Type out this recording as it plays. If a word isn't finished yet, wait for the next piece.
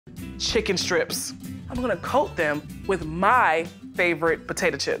chicken strips. I'm gonna coat them with my favorite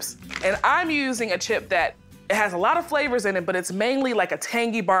potato chips. And I'm using a chip that it has a lot of flavors in it, but it's mainly like a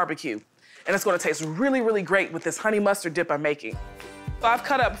tangy barbecue. And it's gonna taste really, really great with this honey mustard dip I'm making. So I've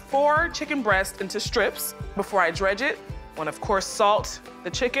cut up 4 chicken breasts into strips before I dredge it. I want to, of course, salt the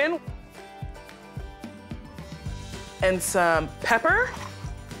chicken. And some pepper.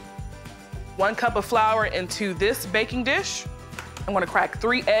 1 cup of flour into this baking dish. I'm gonna crack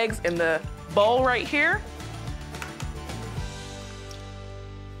 3 eggs in the bowl right here.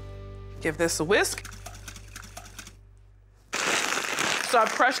 Give this a whisk. So I've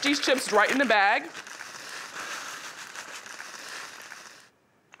crushed these chips right in the bag.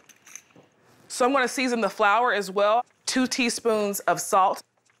 So I'm gonna season the flour as well. 2 teaspoons of salt,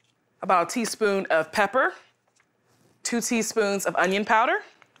 about a teaspoon of pepper, 2 teaspoons of onion powder,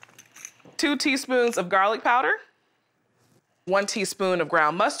 2 teaspoons of garlic powder, 1 teaspoon of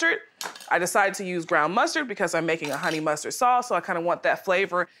ground mustard. I decided to use ground mustard because I'm making a honey mustard sauce, so I kind of want that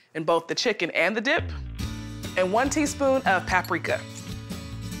flavor in both the chicken and the dip. And 1 teaspoon of paprika.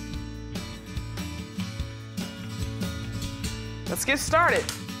 Let's get started.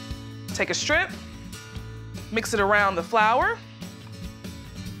 Take a strip, mix it around the flour,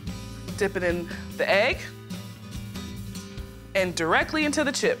 dip it in the egg, and directly into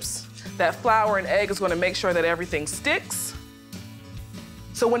the chips. That flour and egg is gonna make sure that everything sticks.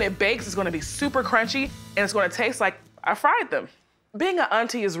 So when it bakes, it's gonna be super crunchy, and it's gonna taste like I fried them. Being an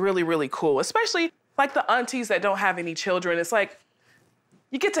auntie is really, really cool, especially like the aunties that don't have any children. It's like,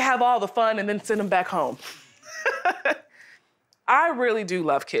 you get to have all the fun and then send them back home. I really do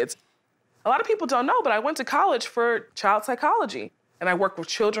love kids. A lot of people don't know, but I went to college for child psychology. And I worked with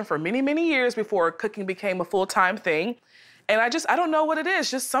children for many, many years before cooking became a full-time thing. And I don't know what it is.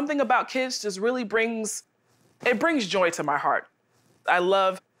 Just something about kids just really brings joy to my heart. I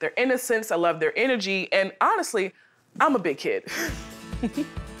love their innocence, I love their energy, and honestly, I'm a big kid.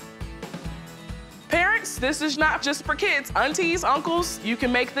 Parents, this is not just for kids. Aunties, uncles, you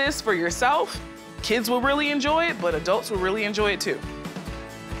can make this for yourself. Kids will really enjoy it, but adults will really enjoy it too.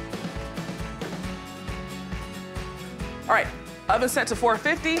 All right, oven set to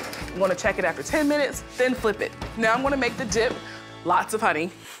 450. I'm gonna check it after 10 minutes, then flip it. Now I'm gonna make the dip, lots of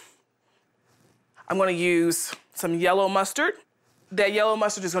honey. I'm gonna use some yellow mustard. That yellow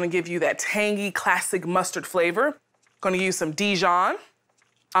mustard is gonna give you that tangy, classic mustard flavor. Gonna use some Dijon.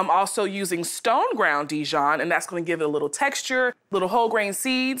 I'm also using stone ground Dijon, and that's gonna give it a little texture, little whole grain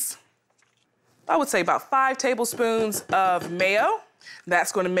seeds. I would say about 5 tablespoons of mayo.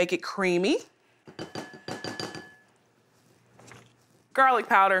 That's gonna make it creamy. Garlic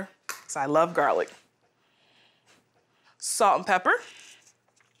powder, because I love garlic. Salt and pepper.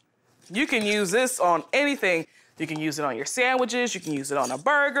 You can use this on anything. You can use it on your sandwiches, you can use it on a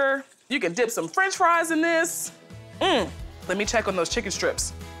burger. You can dip some French fries in this. Let me check on those chicken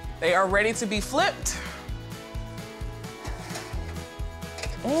strips. They are ready to be flipped.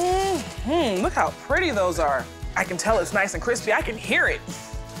 Look how pretty those are. I can tell it's nice and crispy. I can hear it.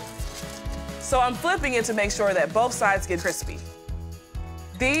 So I'm flipping it to make sure that both sides get crispy.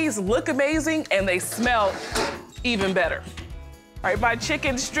 These look amazing and they smell even better. All right, my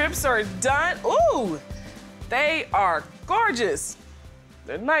chicken strips are done. Ooh, they are gorgeous.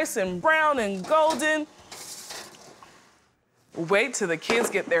 They're nice and brown and golden. Wait till the kids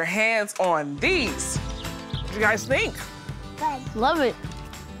get their hands on these. What do you guys think? Good. Love it.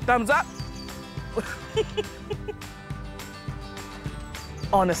 Thumbs up.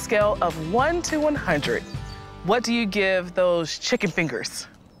 On a scale of 1 to 100, what do you give those chicken fingers?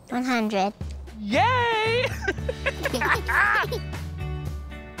 100. Yay!